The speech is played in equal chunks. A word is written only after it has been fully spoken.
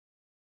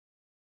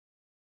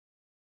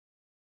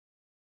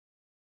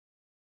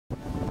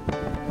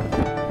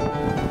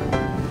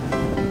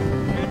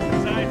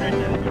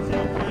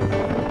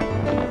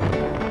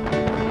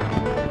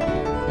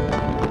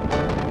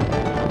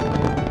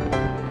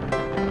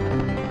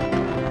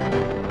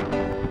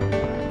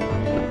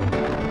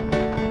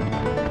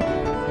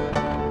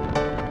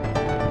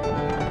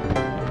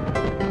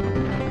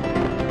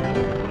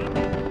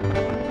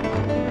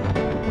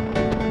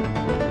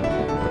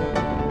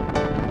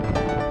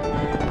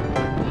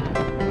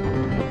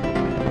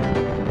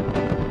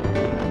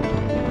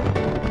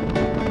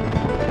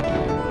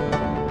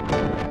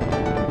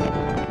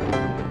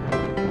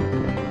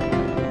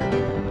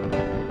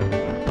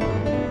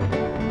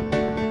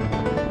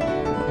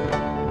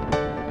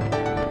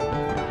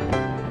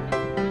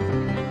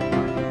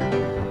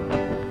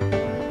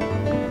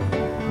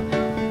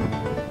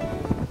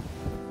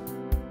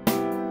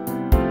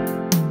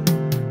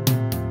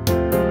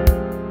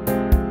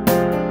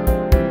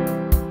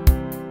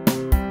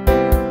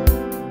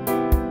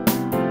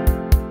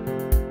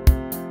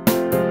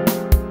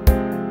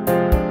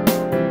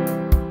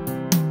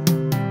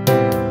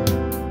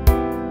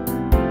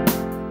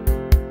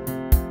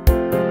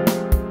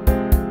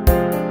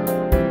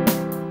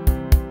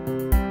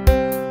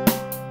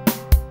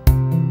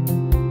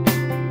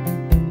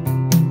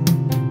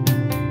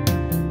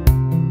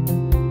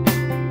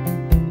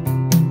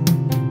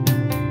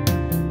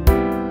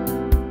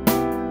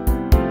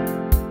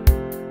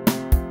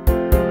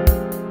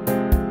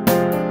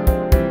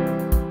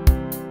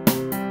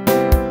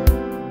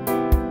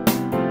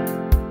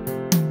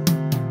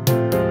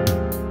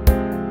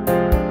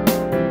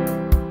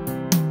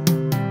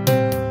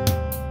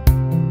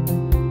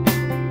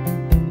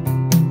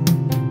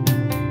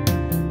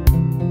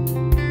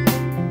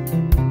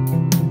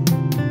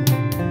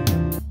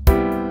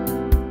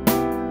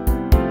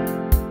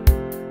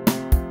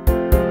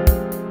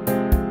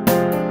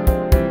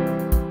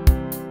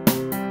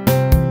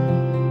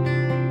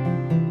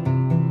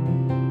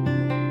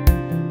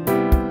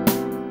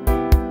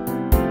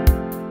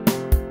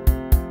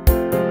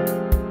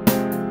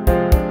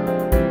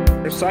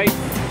sight.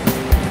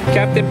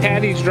 Captain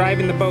Patty's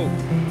driving the boat.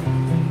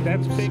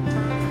 That's Big.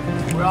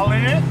 We're all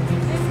in it?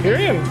 You're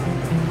in.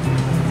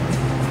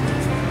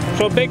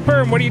 So Big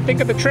Perm, what do you think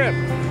of the trip?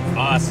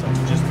 Awesome,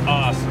 just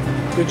awesome.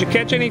 Did you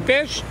catch any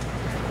fish?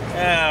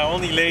 Yeah,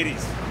 only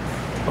ladies.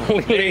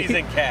 Only Ladies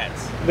and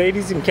cats.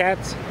 Ladies and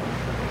cats.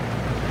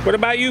 What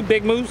about you,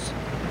 Big Moose?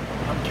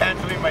 I'm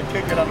canceling my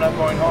ticket, I'm not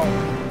going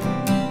home.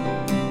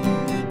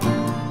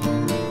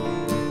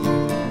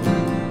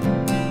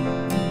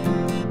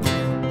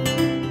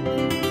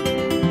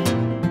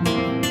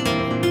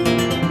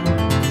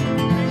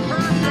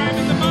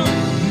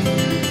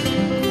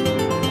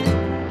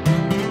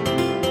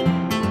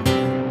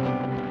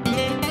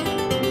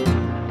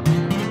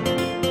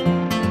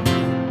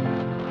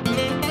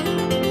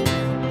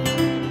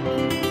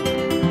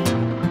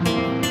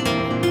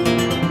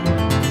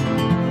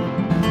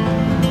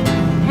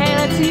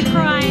 Keep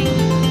crying.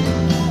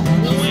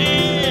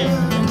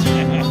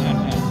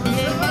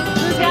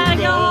 Who's gotta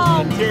go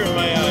home? Tear in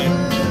my eye.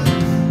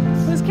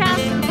 Who's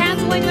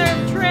canceling their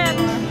trip?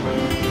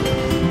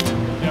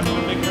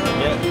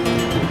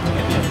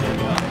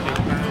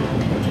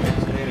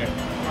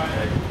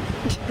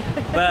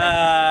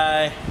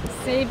 Bye.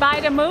 Say bye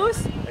to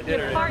Moose. I did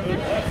Your partner.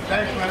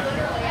 Thanks, man.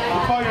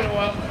 I'll call you in a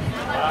while.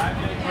 Bye.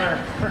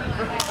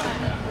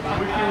 I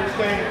wish you were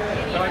staying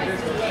like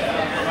this.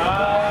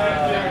 Bye.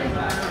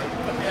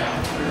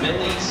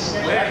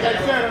 Like I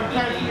said, I'm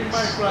canceling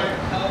my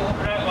flight.